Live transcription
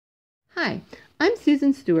Hi, I'm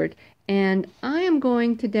Susan Stewart, and I am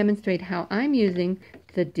going to demonstrate how I'm using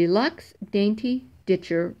the Deluxe Dainty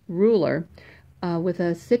Ditcher ruler with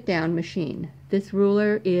a sit-down machine. This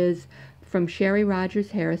ruler is from Sherry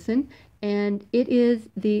Rogers Harrison, and it is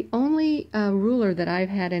the only ruler that I've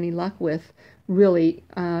had any luck with, really,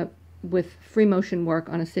 with free motion work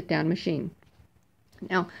on a sit-down machine.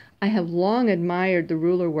 Now, I have long admired the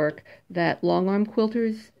ruler work that long-arm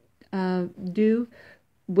quilters do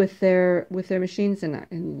with their machines, and I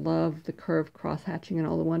love the curved cross-hatching and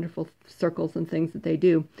all the wonderful circles and things that they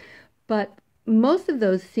do. But most of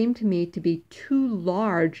those seem to me to be too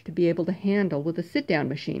large to be able to handle with a sit-down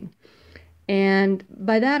machine. And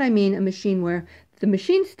by that I mean a machine where the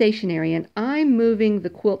machine's stationary and I'm moving the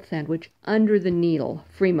quilt sandwich under the needle,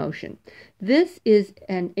 free motion. This is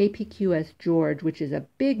an APQS George, which is a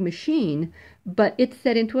big machine, but it's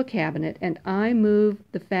set into a cabinet and I move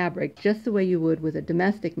the fabric just the way you would with a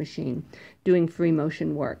domestic machine doing free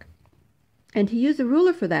motion work. And to use a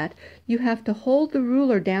ruler for that, you have to hold the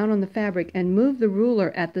ruler down on the fabric and move the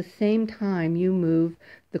ruler at the same time you move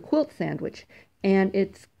the quilt sandwich. And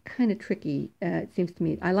it's kind of tricky, it seems to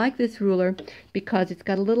me. I like this ruler because it's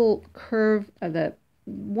got a little curve, the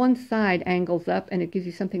one side angles up and it gives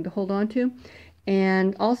you something to hold on to,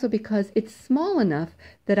 and also because it's small enough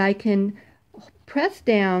that I can press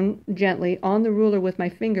down gently on the ruler with my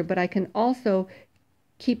finger, but I can also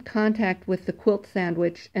keep contact with the quilt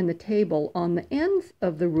sandwich and the table on the ends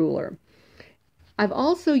of the ruler. I've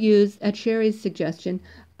also used, at Sherry's suggestion,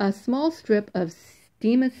 a small strip of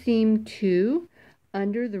Steam-A-Seam 2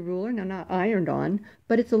 under the ruler, now not ironed on,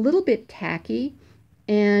 but it's a little bit tacky,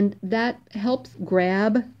 and that helps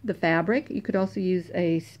grab the fabric. You could also use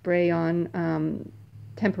a spray-on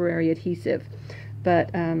temporary adhesive, but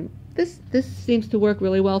this seems to work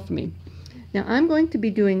really well for me. Now I'm going to be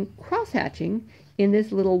doing cross-hatching in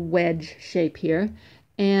this little wedge shape here,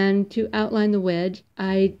 and to outline the wedge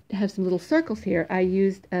I have some little circles here. I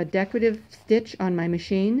used a decorative stitch on my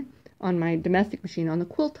machine, on my domestic machine, on the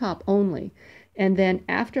quilt top only. And then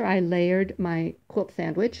after I layered my quilt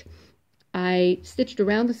sandwich, I stitched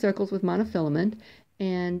around the circles with monofilament,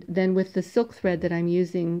 and then with the silk thread that I'm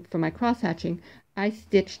using for my cross-hatching, I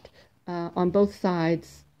stitched on both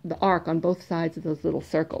sides, the arc on both sides of those little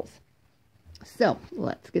circles. So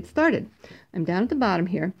let's get started. I'm down at the bottom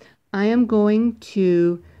here. I am going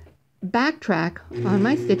to backtrack on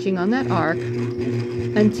my stitching on that arc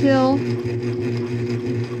until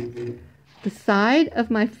the side of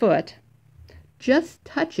my foot just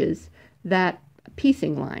touches that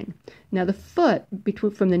piecing line. Now the foot,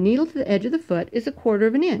 from the needle to the edge of the foot, is 1/4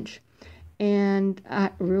 of an inch. And I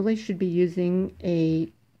really should be using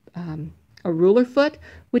a ruler foot,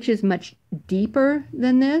 which is much deeper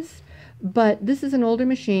than this. But this is an older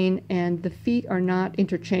machine and the feet are not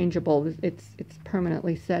interchangeable. It's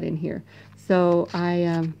permanently set in here. So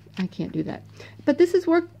I can't do that. But this has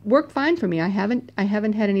worked fine for me. I haven't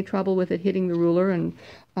had any trouble with it hitting the ruler and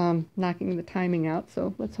knocking the timing out.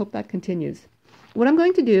 So let's hope that continues. What I'm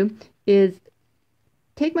going to do is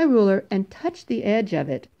take my ruler and touch the edge of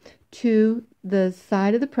it to the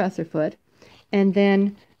side of the presser foot, and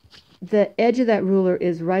then the edge of that ruler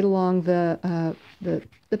is right along the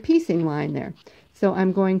piecing line there. So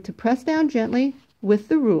I'm going to press down gently with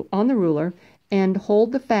the on the ruler and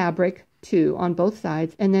hold the fabric too on both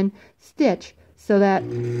sides, and then stitch so that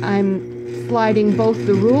I'm sliding both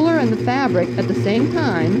the ruler and the fabric at the same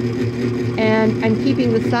time, and I'm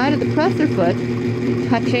keeping the side of the presser foot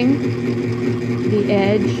touching the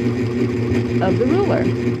edge of the ruler.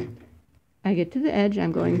 I get to the edge,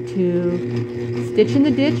 I'm going to stitch in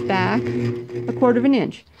the ditch back 1/4 of an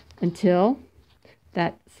inch until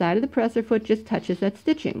that side of the presser foot just touches that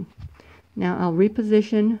stitching. Now I'll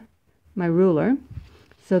reposition my ruler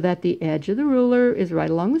so that the edge of the ruler is right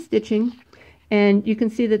along the stitching, and you can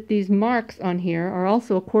see that these marks on here are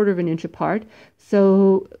also 1/4 of an inch apart.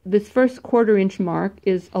 So this first 1/4 inch mark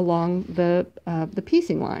is along the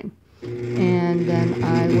piecing line, and then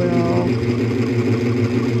I will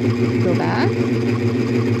go back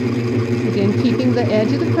again, keeping the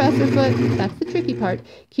edge of the presser foot. That's the tricky part,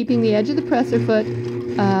 keeping the edge of the presser foot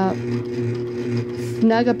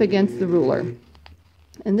snug up against the ruler.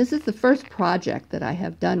 And this is the first project that I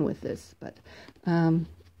have done with this, but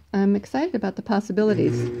I'm excited about the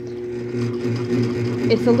possibilities.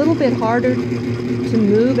 It's a little bit harder to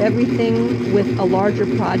move everything with a larger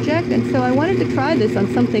project, and so I wanted to try this on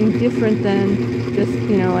something different than just,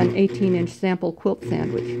 an 18-inch sample quilt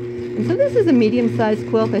sandwich. And so this is a medium-sized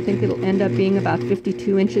quilt. I think it'll end up being about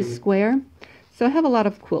 52 inches square. So I have a lot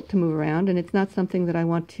of quilt to move around, and it's not something that I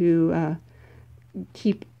want to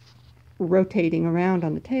keep rotating around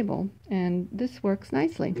on the table, and this works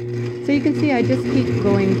nicely. So you can see I just keep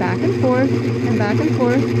going back and forth and back and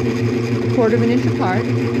forth, a quarter of an inch apart,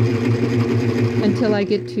 until I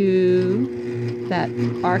get to that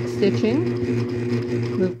arc stitching.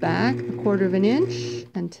 Move back a quarter of an inch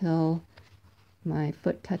until my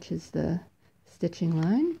foot touches the stitching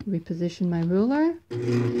line. Reposition my ruler,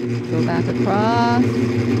 go back across.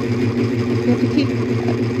 You have to keep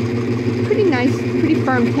pretty nice, pretty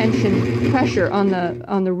firm tension, pressure on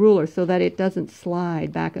the ruler so that it doesn't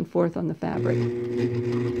slide back and forth on the fabric.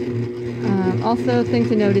 Also, thing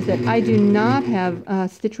to note is that I do not have a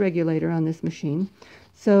stitch regulator on this machine,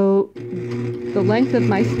 so the length of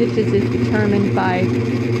my stitches is determined by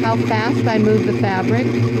how fast I move the fabric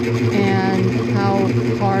and how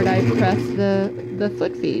hard I press the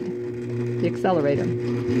foot feed, the accelerator.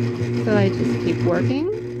 So I just keep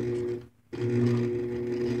working,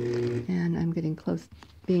 and I'm getting close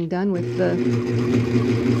being done with the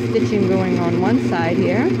stitching going on one side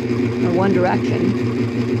here, or one direction.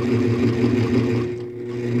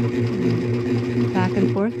 Back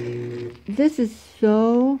and forth. This is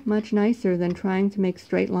so much nicer than trying to make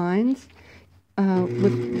straight lines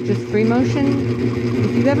with just free motion.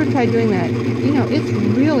 If you've ever tried doing that, you know, it's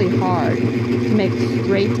really hard to make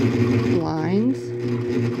straight lines.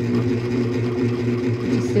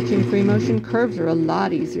 Just stitching free motion, curves are a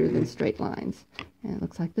lot easier than straight lines. And it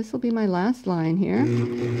looks like this will be my last line here.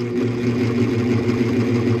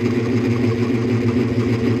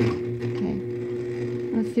 Okay,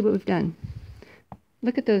 let's see what we've done.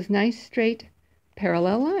 Look at those nice straight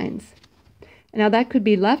parallel lines. Now that could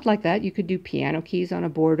be left like that. You could do piano keys on a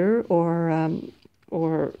border, or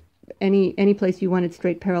any place you wanted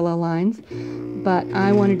straight parallel lines. But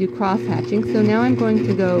I want to do cross hatching, so now I'm going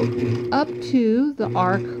to go up to the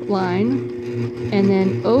arc line and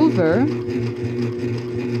then over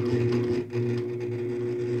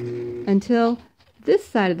until this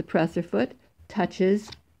side of the presser foot touches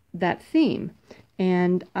that seam.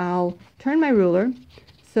 And I'll turn my ruler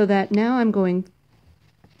so that now I'm going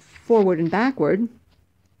forward and backward,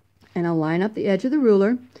 and I'll line up the edge of the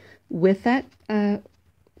ruler with that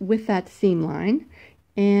seam line,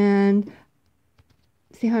 and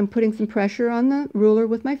see how I'm putting some pressure on the ruler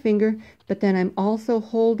with my finger, but then I'm also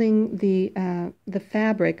holding the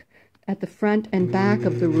fabric at the front and back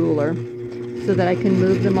of the ruler so that I can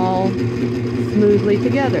move them all smoothly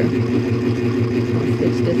together. I'll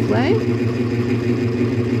stitch this way.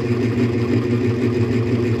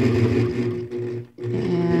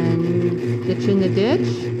 And stitch in the ditch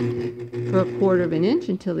for a quarter of an inch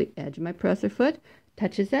until the edge of my presser foot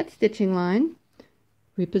touches that stitching line.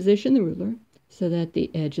 Reposition the ruler so that the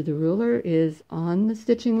edge of the ruler is on the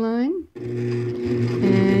stitching line,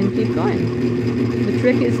 and keep going. The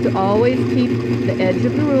trick is to always keep the edge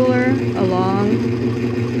of the ruler along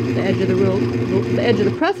the edge of the edge of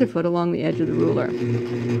the presser foot along the edge of the ruler,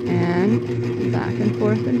 and back and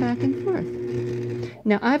forth and back and forth.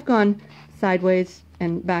 Now I've gone sideways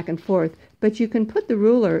and back and forth, but you can put the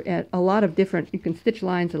ruler at a lot of different, you can stitch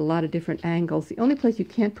lines at a lot of different angles. The only place you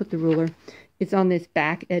can't put the ruler is on this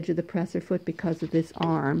back edge of the presser foot because of this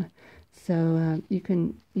arm. So you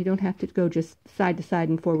don't have to go just side to side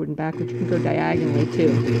and forward and backward. You can go diagonally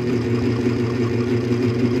too.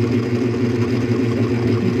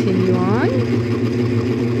 Continue on,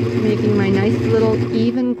 making my nice little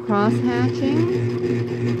even cross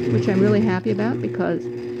hatching, which I'm really happy about because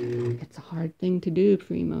it's a hard thing to do,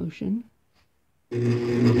 free motion.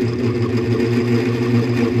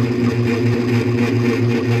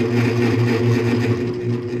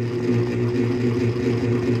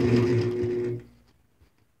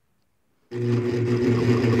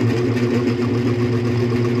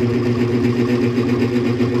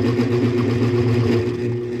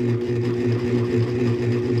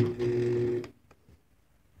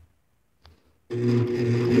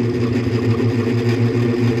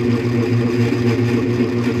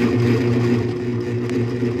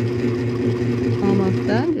 Almost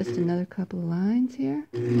done, just another couple of lines here.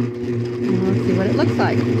 And we'll see what it looks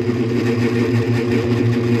like.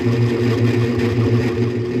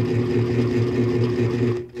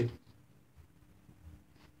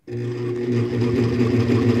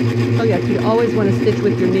 Oh yes, you always want to stitch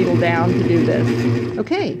with your needle down to do this.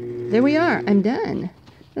 Okay, there we are. I'm done.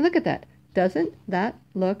 Now look at that. Doesn't that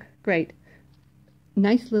look great?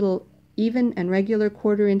 Nice little even and regular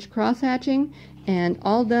quarter-inch cross-hatching, and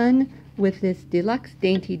all done with this deluxe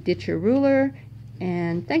dainty ditcher ruler.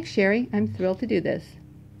 And thanks, Sherry. I'm thrilled to do this.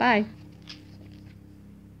 Bye.